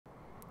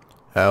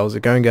How's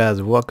it going,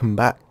 guys? Welcome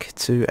back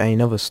to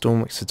another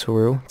Stormworks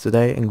tutorial.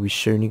 Today I'm going to be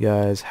showing you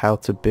guys how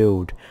to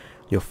build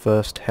your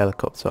first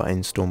helicopter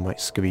in Stormworks.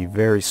 It's going to be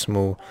very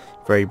small,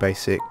 very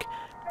basic,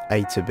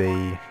 A to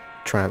B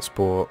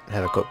transport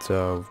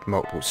helicopter with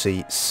multiple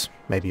seats,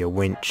 maybe a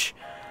winch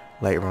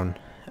later on.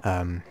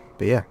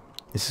 But yeah,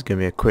 this is going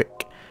to be a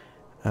quick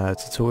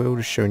tutorial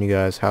just showing you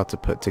guys how to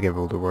put together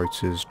all the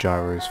rotors,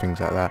 gyros, things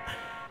like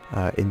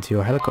that into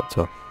your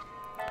helicopter.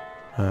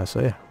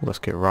 So yeah, let's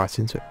get right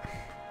into it.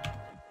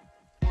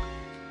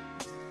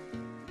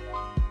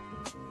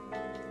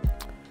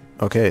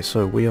 Okay,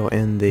 so we are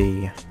in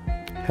the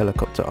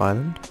helicopter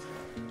island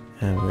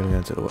and we're going to go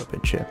into the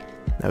workbench here.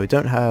 Now we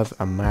don't have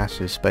a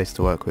massive space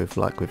to work with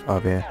like with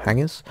other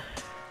hangars,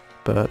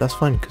 but that's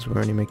fine because we're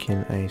only making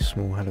a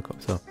small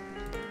helicopter.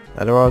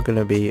 Now there are going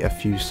to be a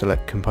few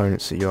select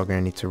components that you are going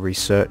to need to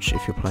research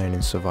if you're playing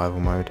in survival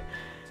mode.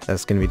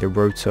 That's going to be the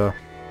rotor,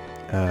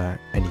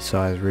 any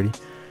size really,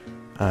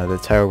 the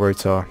tail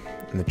rotor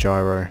and the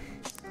gyro.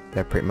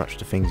 They're pretty much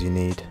the things you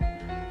need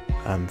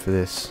for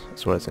this,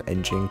 as well as an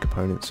engine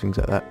components, things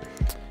like that.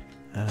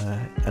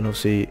 And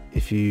obviously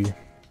if you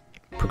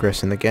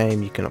progress in the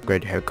game you can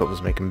upgrade your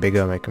helicopters, make them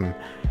bigger, make them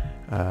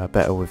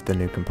better with the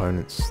new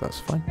components. That's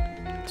fine.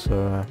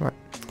 So right,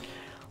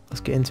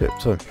 let's get into it.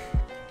 So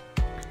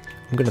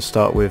I'm going to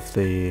start with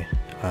the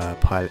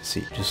pilot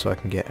seat just so I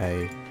can get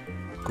a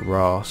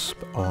grasp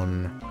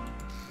on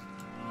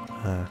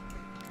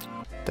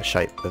the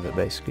shape of it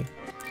basically.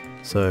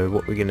 So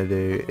what we're going to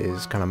do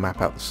is kind of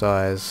map out the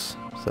size.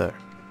 So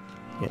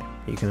yeah,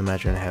 you can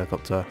imagine a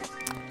helicopter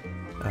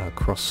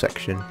cross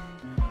section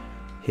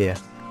here.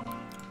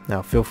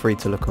 Now feel free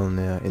to look on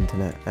the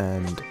internet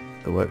and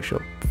the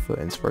workshop for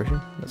inspiration,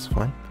 that's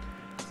fine.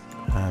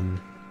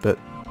 But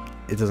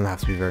it doesn't have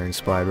to be very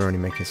inspired, we're only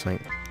making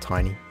something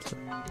tiny. So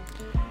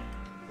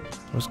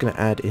I'm just going to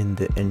add in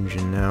the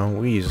engine now.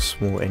 We use a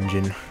small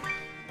engine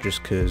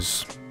just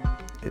because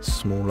it's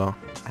smaller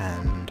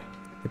and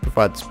it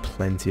provides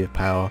plenty of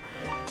power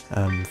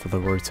for the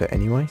rotor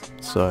anyway,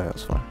 so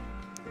that's fine.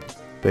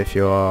 But if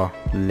you are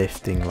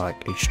lifting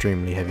like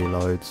extremely heavy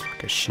loads,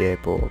 like a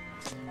ship or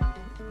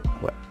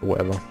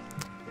whatever,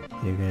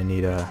 you're going to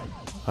need a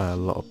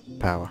lot of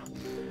power,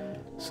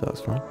 so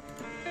that's fine.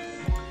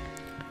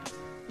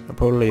 And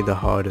probably the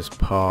hardest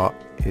part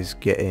is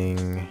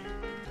getting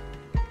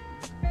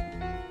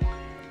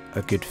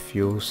a good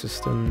fuel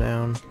system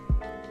down.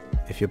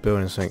 If you're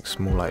building something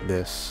small like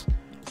this,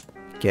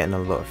 getting a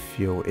lot of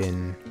fuel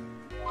in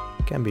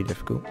can be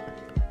difficult.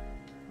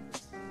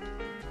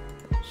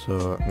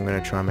 So I'm going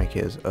to try and make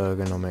it as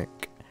ergonomic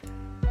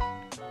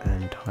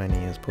and tiny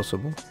as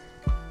possible.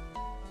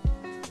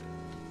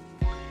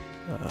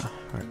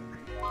 Right.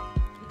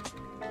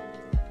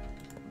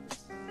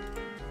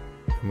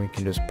 And we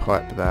can just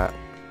pipe that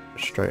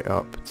straight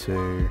up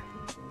to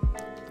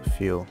the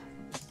fuel.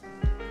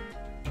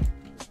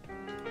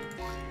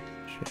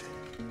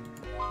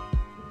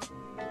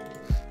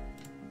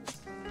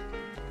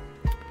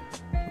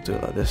 We'll do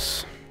it like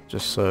this,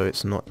 just so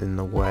it's not in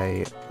the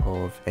way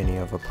of any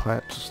other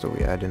pipes that we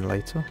add in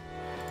later.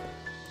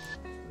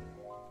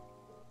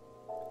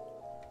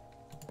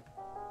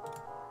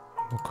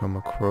 We'll come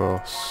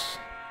across,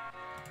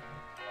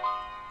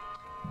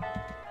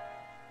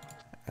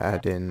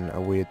 add in a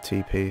weird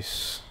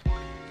T-piece.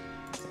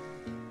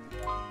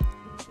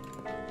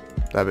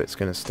 That bit's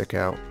gonna stick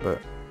out, but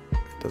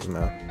it doesn't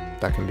matter.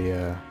 That can be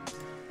a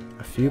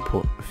fuel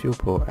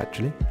port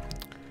actually,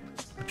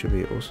 which would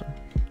be awesome.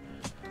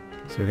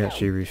 So we can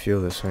actually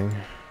refuel this thing.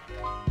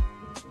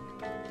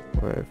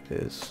 Where it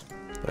is,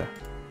 there.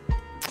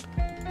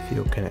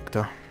 Fuel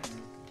connector.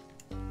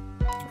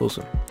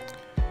 Awesome.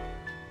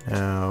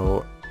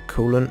 Now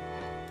coolant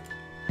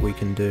we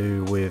can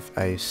do with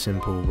a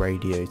simple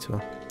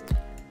radiator.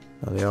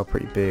 Now they are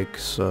pretty big,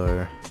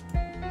 so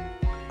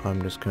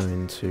I'm just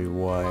going to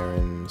wire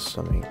in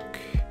something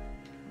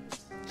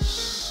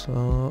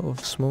sort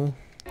of small.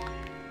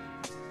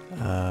 Don't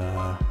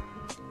know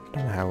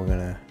how we're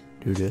gonna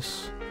do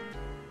this.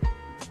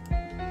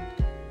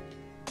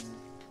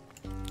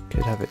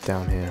 Could have it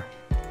down here.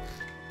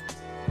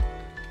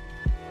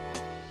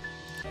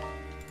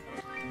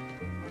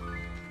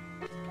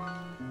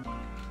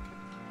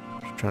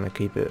 Just trying to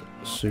keep it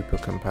super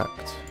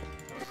compact.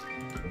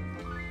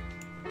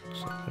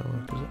 Is that gonna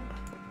work, is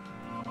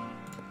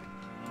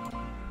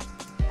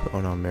it? Put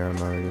on our mirror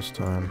mode this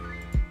time.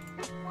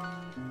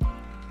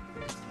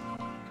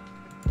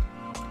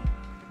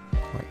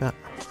 Like that.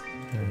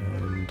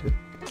 And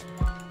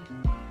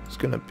it's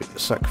gonna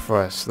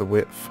sacrifice the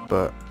width,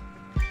 but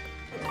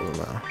doesn't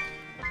matter.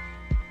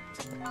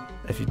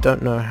 If you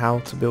don't know how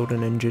to build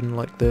an engine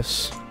like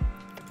this,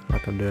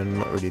 like I'm doing, I'm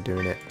not really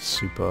doing it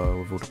super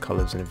with all the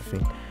colours and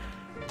everything,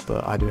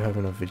 but I do have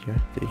another video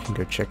that you can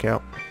go check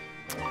out,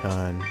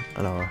 and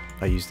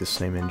I use this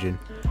same engine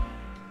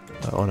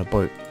on a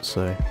boat,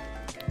 so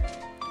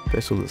but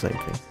it's all the same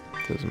thing,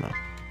 doesn't matter.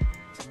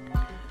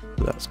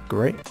 But that's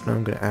great. Now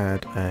I'm going to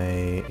add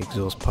a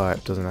exhaust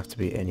pipe, doesn't have to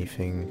be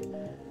anything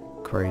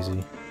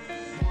crazy.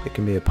 It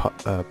can be a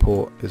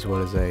port as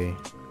well as a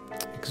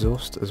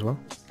exhaust as well,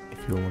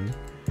 if you want.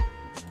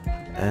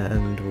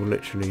 And we'll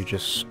literally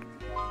just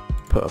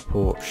put a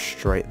port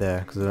straight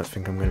there, because I don't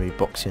think I'm going to be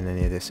boxing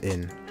any of this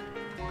in.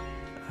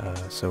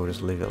 So we'll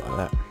just leave it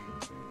like that.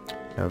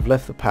 Now I've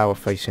left the power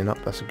facing up,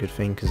 that's a good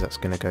thing, because that's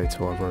going to go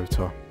to our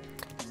rotor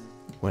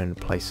when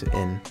place it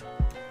in.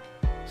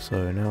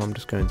 So now I'm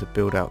just going to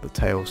build out the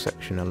tail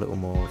section a little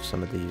more with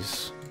some of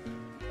these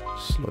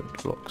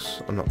sloped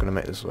blocks. I'm not going to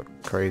make this look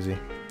crazy.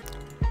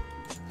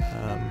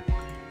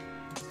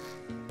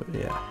 But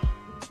yeah.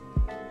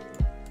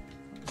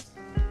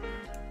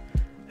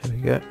 There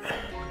we go.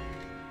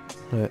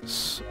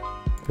 Let's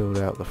build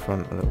out the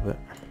front a little bit.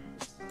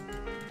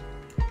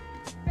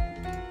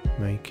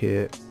 Make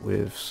it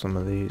with some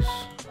of these.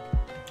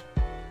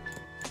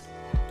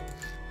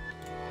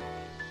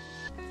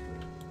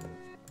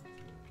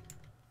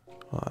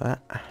 Like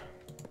that.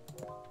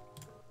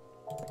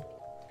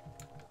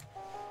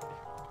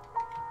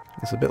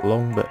 It's a bit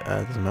long, but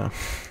doesn't matter.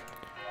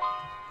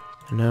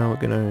 And now we're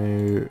going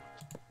to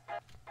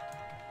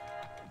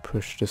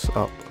push this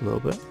up a little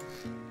bit.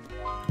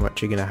 We're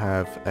actually going to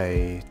have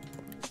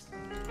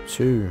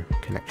two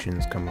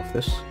connections come off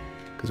this,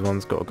 because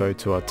one's got to go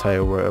to our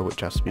tail rotor,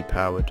 which has to be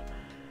powered,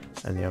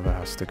 and the other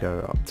has to go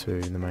up to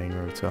the main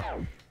rotor.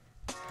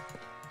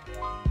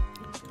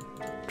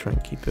 Try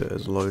and keep it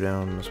as low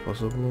down as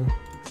possible.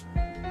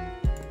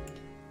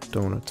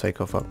 Don't want to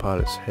take off our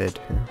pilot's head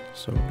here,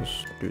 so we'll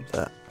just do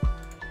that.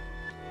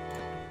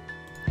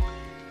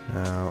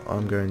 Now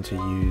I'm going to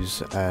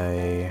use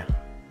a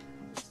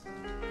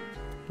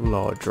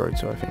large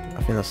rotor, I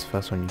think that's the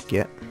first one you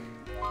get.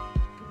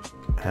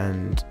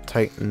 And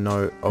take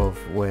note of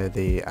where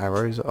the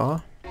arrows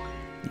are.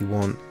 You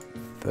want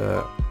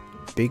the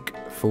big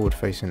forward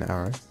facing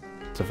arrow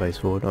to face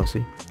forward,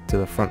 obviously, to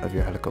the front of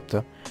your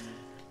helicopter.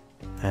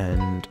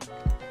 And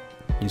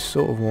you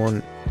sort of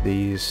want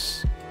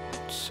these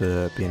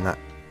to be in that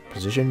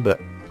position, but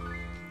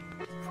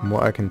from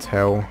what I can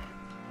tell,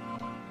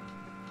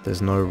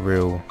 there's no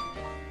real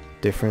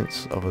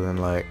difference other than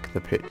like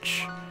the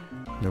pitch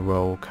and the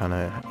roll kind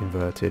of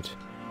inverted,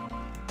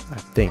 I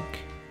think.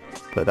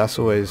 But that's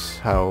always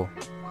how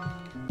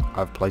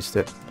I've placed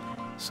it,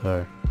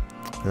 so,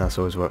 and that's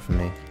always worked for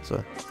me,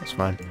 so that's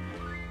fine.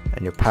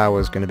 And your power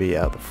is going to be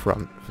out the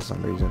front for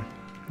some reason,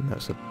 and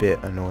that's a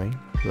bit annoying,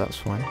 but that's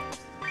fine.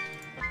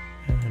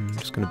 And I'm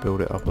just going to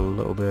build it up a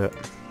little bit.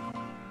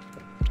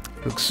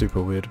 It looks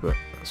super weird, but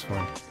that's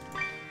fine.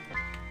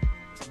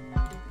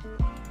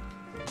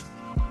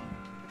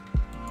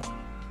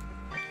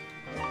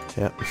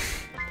 Yep.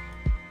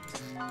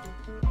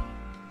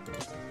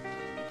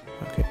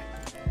 Okay.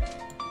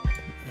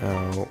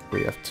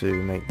 We have to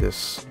make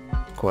this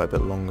quite a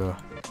bit longer,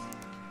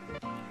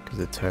 because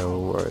the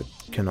tail rotor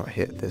cannot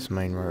hit this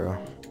main rotor.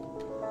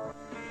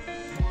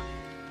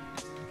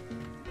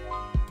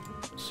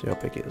 See how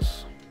big it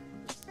is.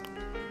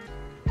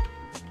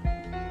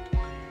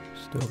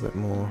 Still a bit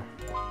more.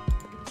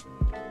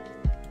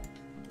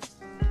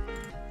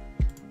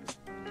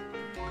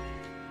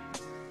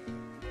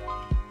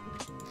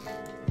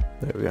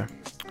 There we go.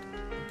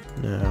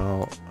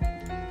 Now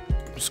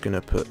I'm just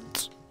gonna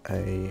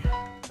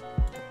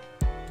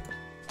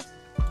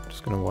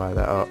gonna wire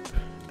that up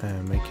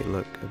and make it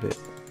look a bit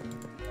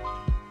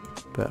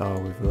better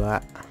with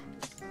that.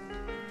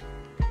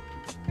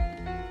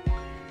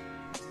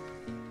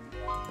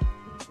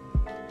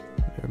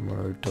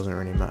 Road doesn't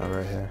really matter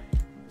right here.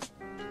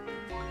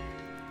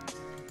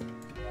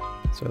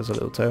 So there's a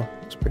little tail,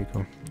 it's pretty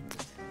cool.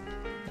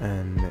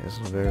 And it's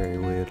very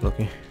weird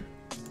looking.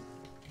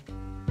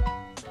 I'm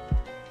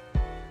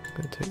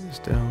gonna take this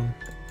down.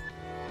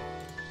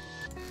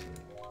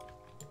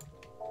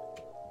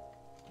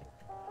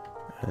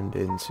 And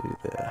into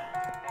there.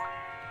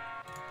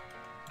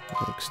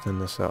 I'll extend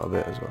this out a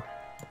bit as well.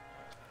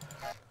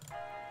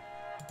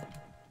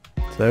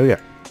 So there we go.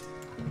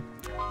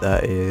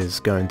 That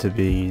is going to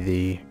be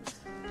the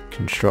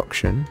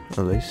construction,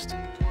 at least.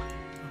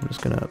 I'm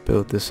just going to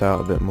build this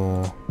out a bit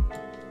more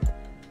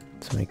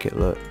to make it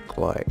look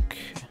like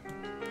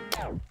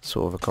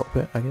sort of a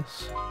cockpit, I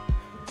guess.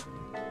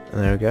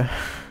 And there we go.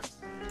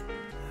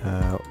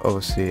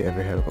 Obviously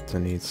every helicopter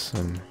needs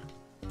some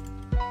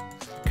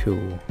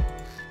cool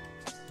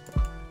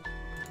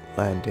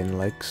landing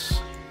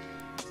legs,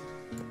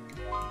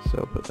 so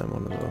I'll put them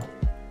on as well.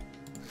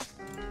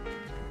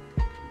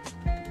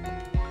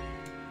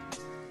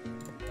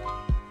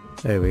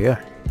 There we go.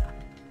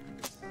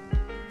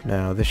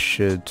 Now this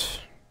should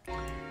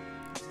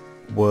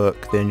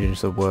work, the engine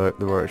should work,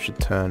 the rotor should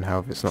turn,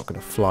 however it's not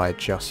going to fly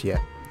just yet,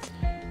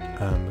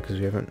 because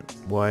we haven't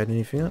wired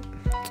anything up.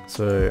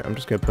 So I'm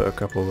just going to put a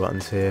couple of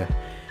buttons here.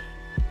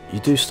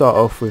 You do start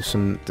off with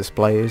some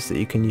displays that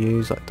you can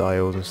use, like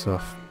dials and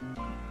stuff,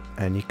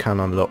 and you can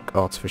unlock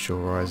artificial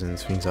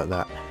horizons, things like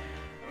that,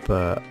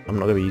 but I'm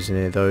not going to be using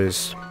any of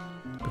those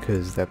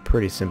because they're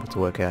pretty simple to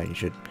work out. You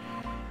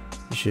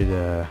should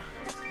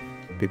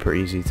be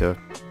pretty easy to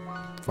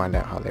find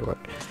out how they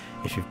work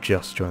if you've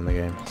just joined the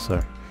game.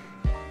 So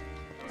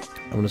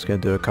I'm just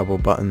going to do a couple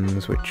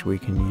buttons which we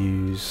can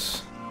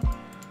use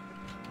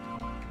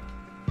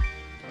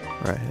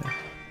right here.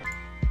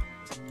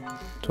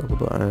 Toggle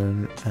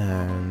button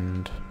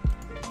and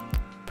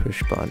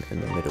push button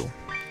in the middle.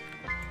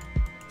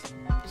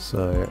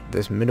 So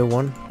this middle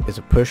one is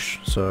a push,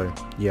 so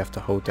you have to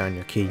hold down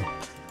your key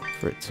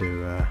for it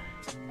to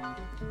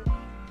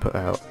put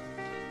out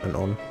and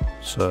on.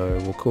 So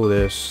we'll call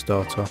this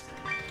starter,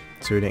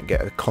 so we don't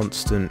get a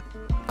constant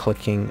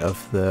clicking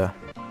of the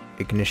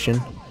ignition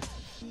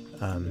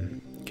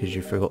because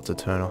you forgot to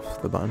turn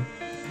off the button,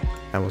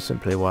 and we'll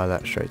simply wire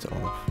that straight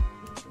on off.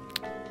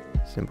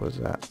 Simple as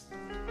that.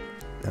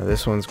 Now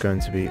this one's going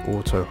to be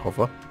auto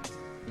hover,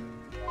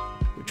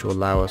 which will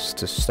allow us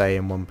to stay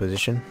in one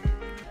position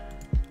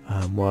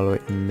while we're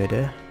in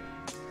midair,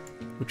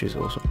 which is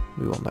awesome.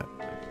 We want that,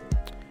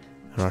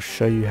 and I'll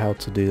show you how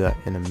to do that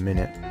in a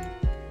minute.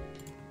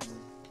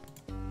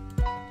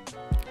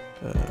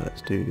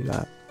 Let's do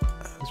that.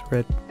 That's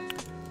red,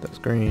 that's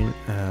green.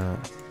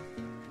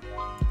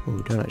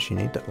 We don't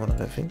actually need that one, I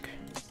don't think.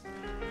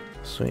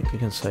 Sweet, we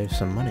can save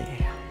some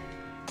money.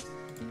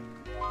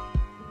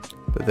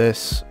 But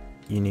this,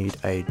 you need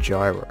a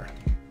gyro,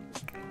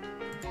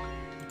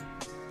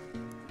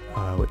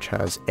 which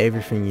has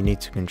everything you need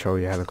to control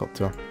your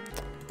helicopter.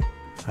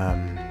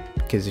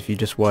 Because if you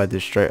just wire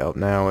this straight up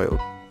now,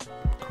 it'll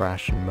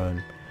crash and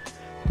burn.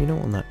 You don't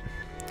want that.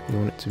 You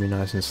want it to be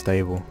nice and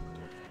stable.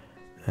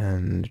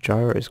 And the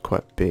gyro is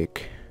quite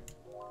big,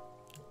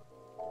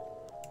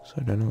 so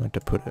I don't know where to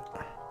put it.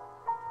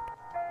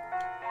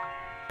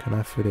 Can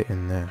I fit it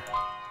in there?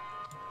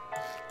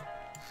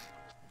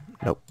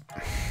 Nope.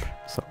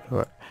 It's not gonna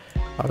work.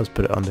 I'll just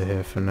put it under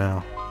here for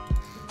now.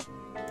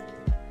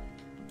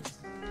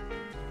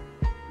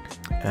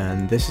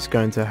 And this is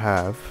going to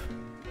have,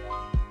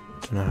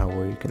 I don't know how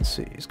well you can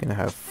see, it's going to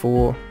have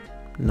 4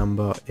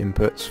 number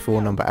inputs,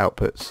 4 number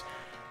outputs,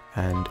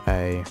 and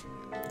a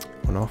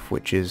on off,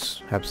 which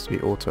happens to be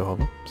auto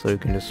hover, so you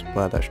can just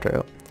wire that straight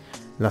up.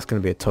 And that's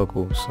going to be a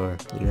toggle, so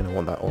you're going to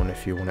want that on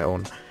if you want it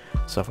on,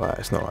 stuff like that.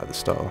 It's not like the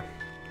starter.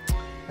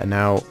 And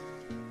now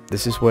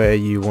this is where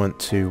you want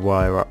to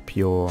wire up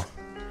your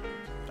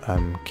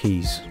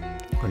keys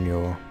on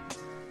your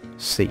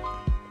seat.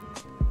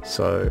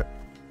 So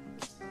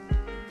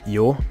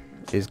yaw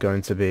is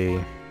going to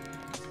be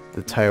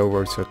the tail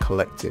rotor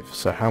collective,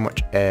 so how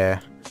much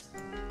air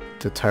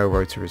the tail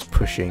rotor is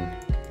pushing,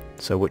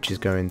 so which is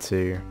going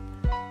to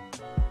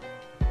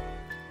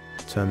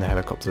turn the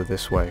helicopter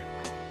this way.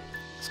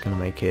 It's going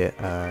to make it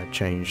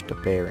change the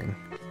bearing,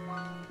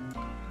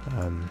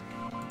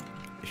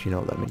 if you know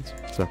what that means.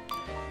 So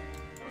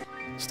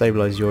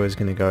stabilize yaw is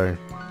going to go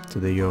to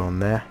the yaw on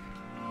there,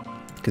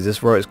 because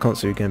this rotor is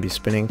constantly going to be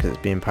spinning because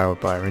it's being powered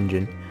by our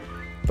engine,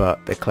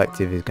 but the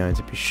collective is going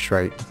to be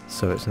straight,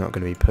 so it's not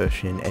going to be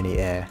pushing any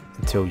air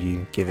until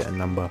you give it a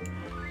number,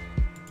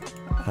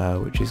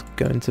 which is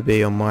going to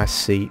be on my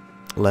seat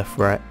left,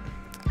 right.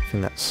 I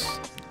think that's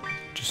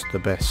just the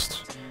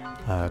best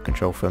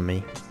control for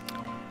me.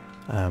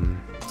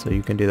 So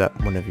you can do that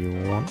whenever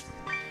you want.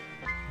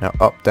 Now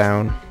up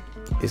down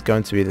is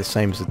going to be the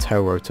same as the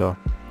tail rotor,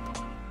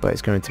 but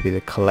it's going to be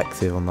the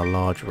collective on the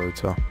large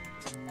rotor.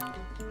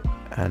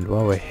 And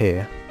while we're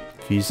here,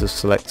 if you use the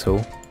select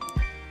tool,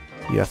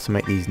 you have to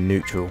make these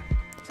neutral,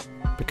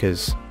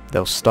 because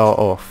they'll start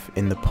off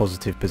in the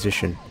positive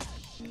position,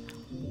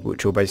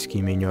 which will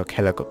basically mean your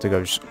helicopter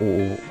goes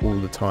all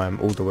the time,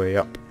 all the way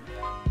up.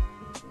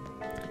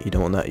 You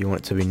don't want that. You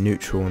want it to be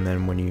neutral, and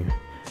then when you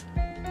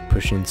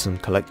push in some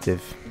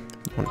collective,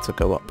 you want it to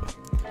go up.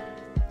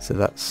 So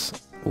that's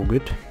all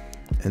good.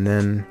 And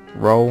then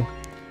roll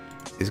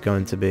is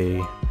going to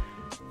be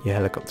your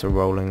helicopter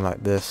rolling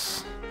like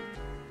this,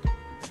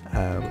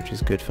 which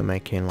is good for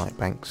making like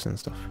banks and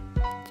stuff.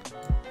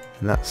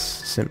 And that's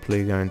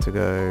simply going to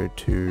go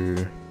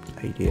to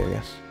AD, I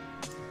guess,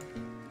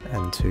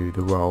 and to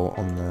the roll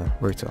on the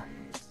rotor.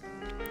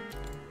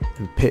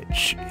 And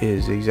pitch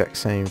is the exact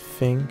same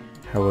thing,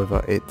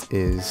 however it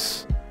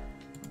is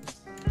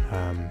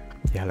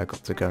your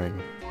helicopter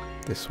going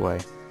this way,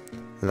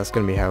 and that's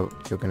going to be how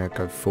you're going to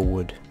go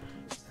forward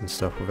and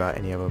stuff without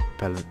any other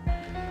propellant.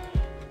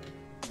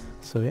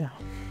 So yeah,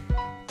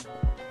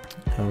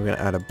 and we're going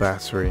to add a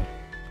battery,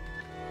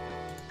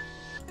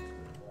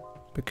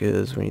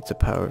 because we need to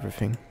power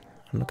everything.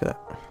 And look at that,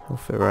 it'll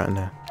fit right in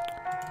there.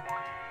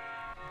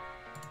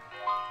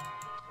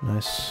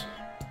 Nice.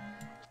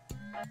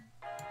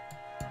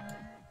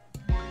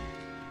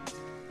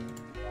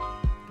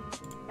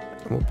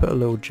 And we'll put a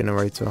little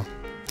generator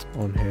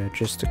on here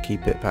just to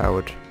keep it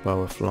powered while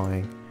we're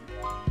flying.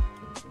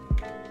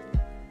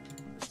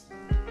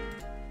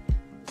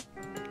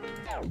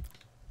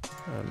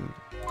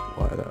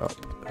 Wire that up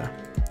there.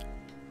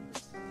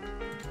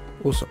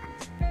 Awesome.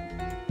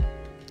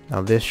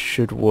 Now this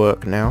should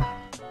work now,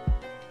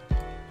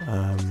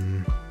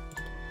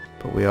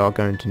 but we are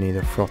going to need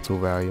a throttle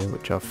value,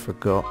 which I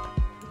forgot,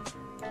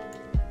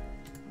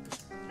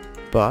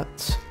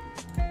 but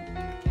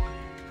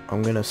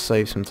I'm going to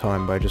save some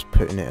time by just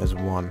putting it as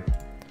 1.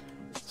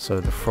 so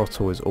the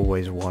throttle is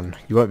always 1.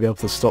 You won't be able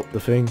to stop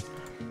the thing,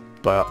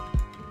 but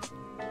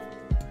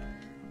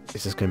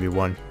it's just going to be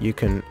 1. You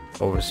can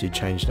obviously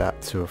change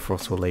that to a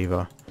throttle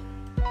lever,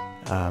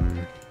 but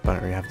I don't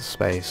really have the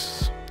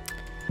space,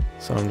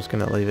 so I'm just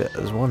going to leave it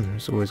as 1.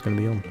 It's always going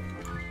to be on,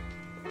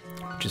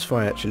 which is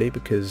fine actually,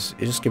 because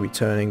it's just going to be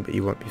turning but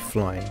you won't be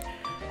flying,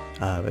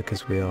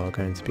 because we are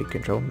going to be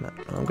controlling that.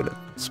 I'm going to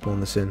spawn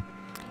this in.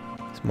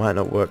 This might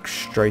not work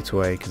straight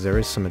away because there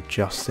is some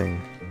adjusting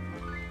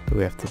that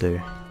we have to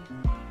do,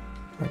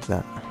 like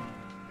that.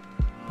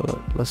 But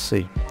let's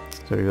see.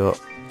 So we got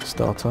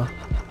starter,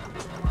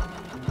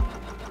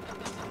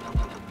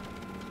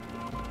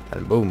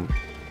 and boom,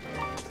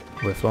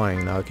 we're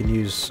flying. Now I can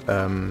use,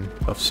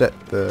 I've set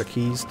the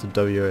keys to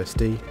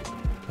WASD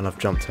and I've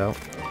jumped out.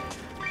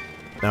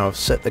 Now I've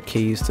set the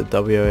keys to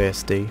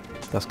WASD,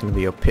 that's going to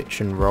be your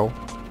pitch and roll,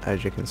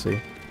 as you can see.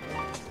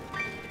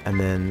 And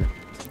then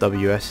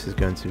WS is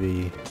going to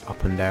be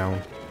up and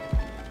down,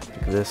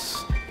 like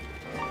this.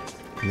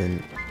 And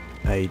then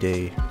AD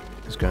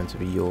is going to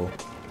be yaw,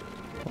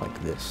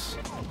 like this.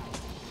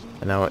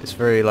 And now it's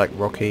very like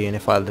rocky, and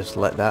if I just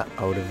let that,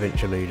 I would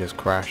eventually just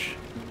crash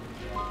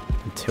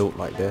and tilt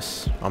like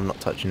this. I'm not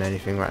touching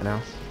anything right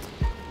now.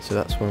 So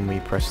that's when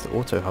we press the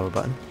auto hover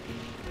button.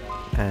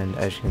 And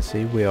as you can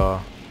see, we are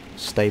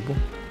stable.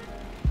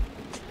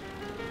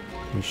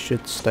 We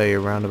should stay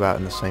around about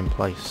in the same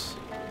place,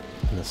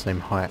 in the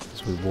same height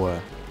as we were.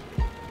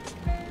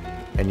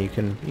 And you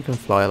can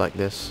fly like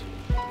this.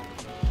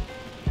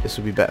 This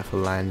would be better for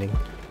landing.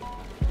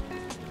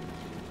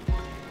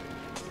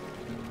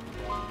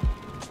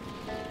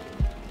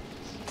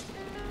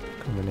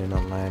 Coming in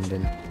on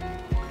landing.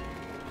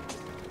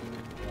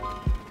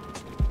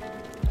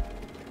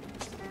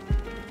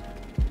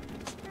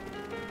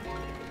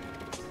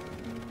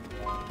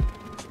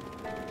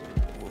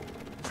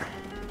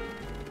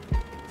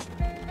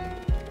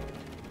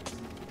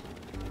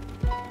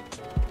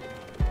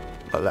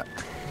 Like that.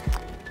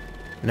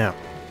 Now,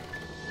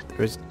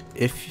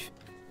 if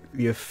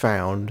you've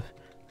found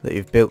that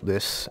you've built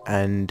this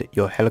and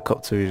your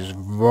helicopter is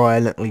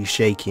violently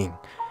shaking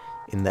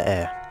in the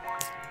air,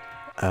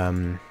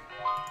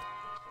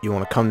 you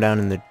want to come down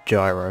in the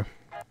gyro,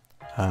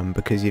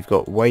 because you've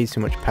got way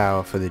too much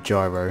power for the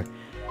gyro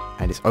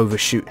and it's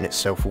overshooting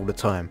itself all the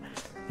time,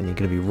 and you're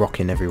going to be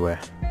rocking everywhere,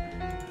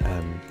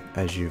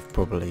 as you've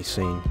probably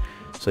seen.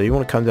 So you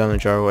want to come down the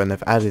gyro, and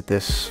they've added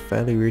this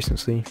fairly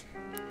recently.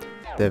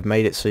 They've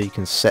made it so you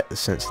can set the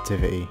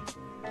sensitivity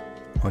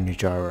on your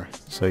gyro.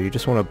 So you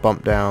just want to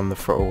bump down the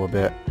throttle a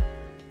bit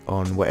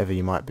on whatever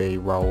you might be,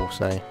 roll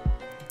say,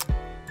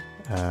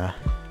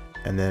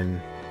 and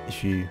then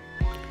if you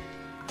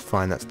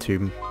find that's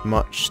too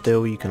much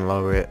still, you can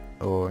lower it,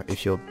 or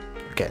if you're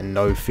getting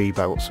no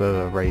feedback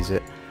whatsoever, raise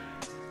it,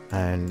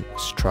 and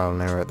it's trial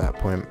and error at that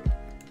point.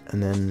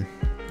 And then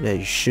yeah,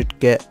 you should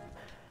get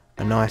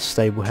a nice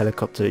stable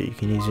helicopter that you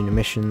can use in your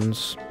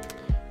missions.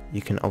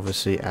 You can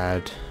obviously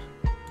add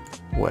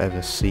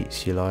whatever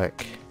seats you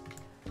like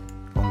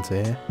onto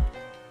here,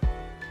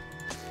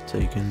 so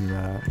you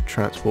can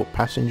transport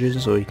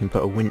passengers, or you can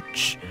put a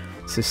winch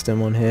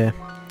system on here.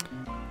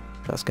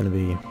 That's going to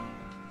be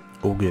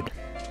all good.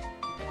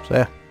 So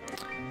yeah,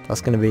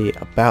 that's going to be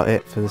about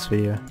it for this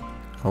video.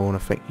 I want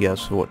to thank you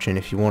guys for watching.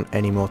 If you want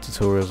any more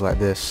tutorials like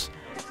this,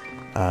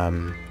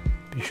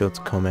 be sure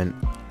to comment,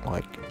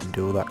 like, and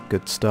do all that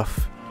good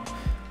stuff.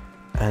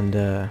 And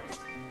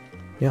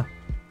yeah,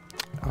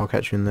 I'll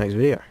catch you in the next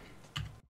video.